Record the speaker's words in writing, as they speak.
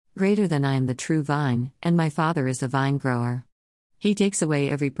Greater than I am the true vine, and my Father is the vine grower. He takes away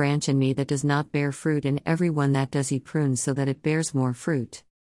every branch in me that does not bear fruit, and every one that does he prunes so that it bears more fruit.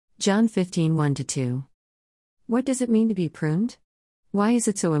 John 15:1-2. What does it mean to be pruned? Why is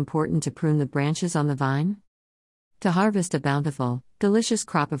it so important to prune the branches on the vine? To harvest a bountiful, delicious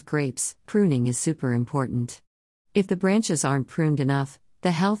crop of grapes, pruning is super important. If the branches aren't pruned enough, the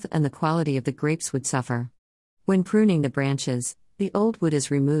health and the quality of the grapes would suffer. When pruning the branches, the old wood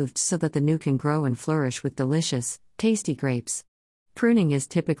is removed so that the new can grow and flourish with delicious, tasty grapes. Pruning is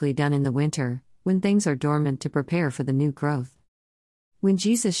typically done in the winter, when things are dormant, to prepare for the new growth. When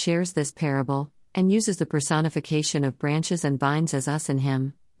Jesus shares this parable, and uses the personification of branches and vines as us and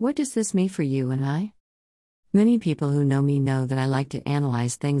him, what does this mean for you and I? Many people who know me know that I like to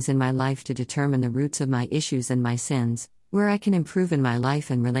analyze things in my life to determine the roots of my issues and my sins, where I can improve in my life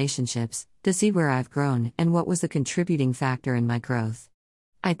and relationships, to see where I've grown and what was the contributing factor in my growth.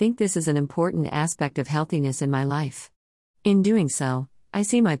 I think this is an important aspect of healthiness in my life. In doing so, I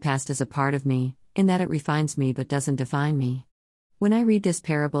see my past as a part of me, in that it refines me but doesn't define me. When I read this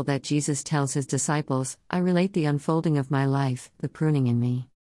parable that Jesus tells his disciples, I relate the unfolding of my life, the pruning in me.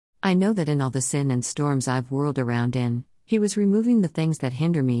 I know that in all the sin and storms I've whirled around in, he was removing the things that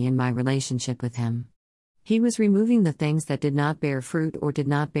hinder me in my relationship with him. He was removing the things that did not bear fruit or did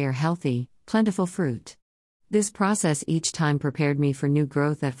not bear healthy, plentiful fruit. This process each time prepared me for new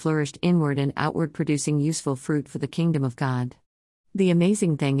growth that flourished inward and outward, producing useful fruit for the kingdom of God. The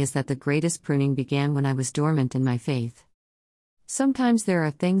amazing thing is that the greatest pruning began when I was dormant in my faith. Sometimes there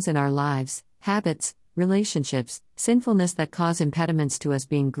are things in our lives, habits, relationships, sinfulness that cause impediments to us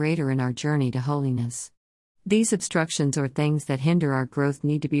being greater in our journey to holiness. These obstructions or things that hinder our growth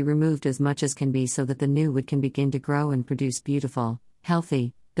need to be removed as much as can be so that the new wood can begin to grow and produce beautiful,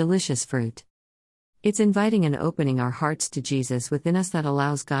 healthy, delicious fruit. It's inviting and opening our hearts to Jesus within us that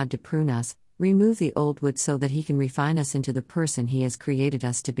allows God to prune us, remove the old wood so that he can refine us into the person he has created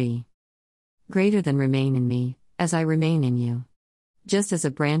us to be. Greater than remain in me, as I remain in you. Just as a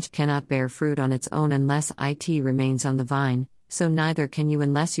branch cannot bear fruit on its own unless it remains on the vine, so neither can you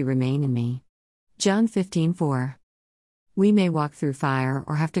unless you remain in me. John 15:4. We may walk through fire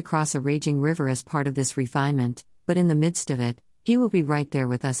or have to cross a raging river as part of this refinement, but in the midst of it, he will be right there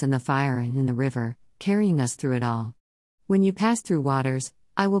with us in the fire and in the river, carrying us through it all. When you pass through waters,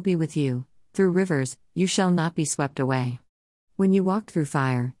 I will be with you. Through rivers, you shall not be swept away. When you walk through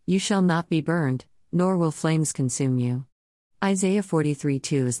fire, you shall not be burned, nor will flames consume you. Isaiah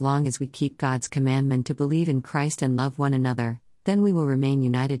 43:2. As long as we keep God's commandment to believe in Christ and love one another, then we will remain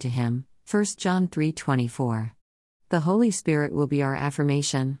united to him. 1 John 3:24. The Holy Spirit will be our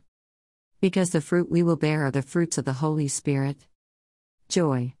affirmation. Because the fruit we will bear are the fruits of the Holy Spirit.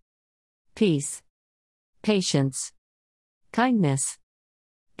 Joy, peace, patience, kindness,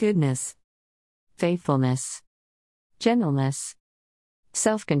 goodness, faithfulness, gentleness,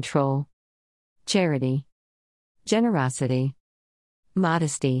 self-control, charity, generosity,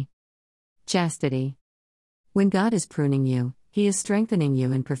 modesty, chastity. When God is pruning you, he is strengthening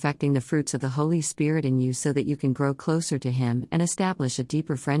you and perfecting the fruits of the Holy Spirit in you so that you can grow closer to him and establish a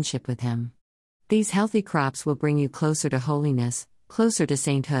deeper friendship with him. These healthy crops will bring you closer to holiness, closer to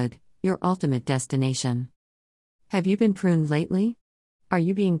sainthood, your ultimate destination. Have you been pruned lately? Are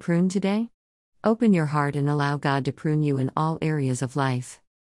you being pruned today? Open your heart and allow God to prune you in all areas of life.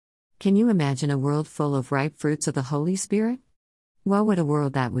 Can you imagine a world full of ripe fruits of the Holy Spirit? What a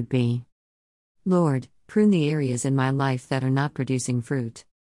world that would be. Lord, prune the areas in my life that are not producing fruit.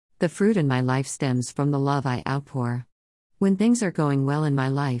 The fruit in my life stems from the love I outpour. When things are going well in my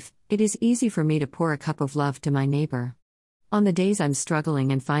life, it is easy for me to pour a cup of love to my neighbor. On the days I'm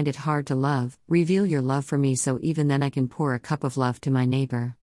struggling and find it hard to love, reveal your love for me so even then I can pour a cup of love to my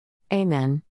neighbor. Amen.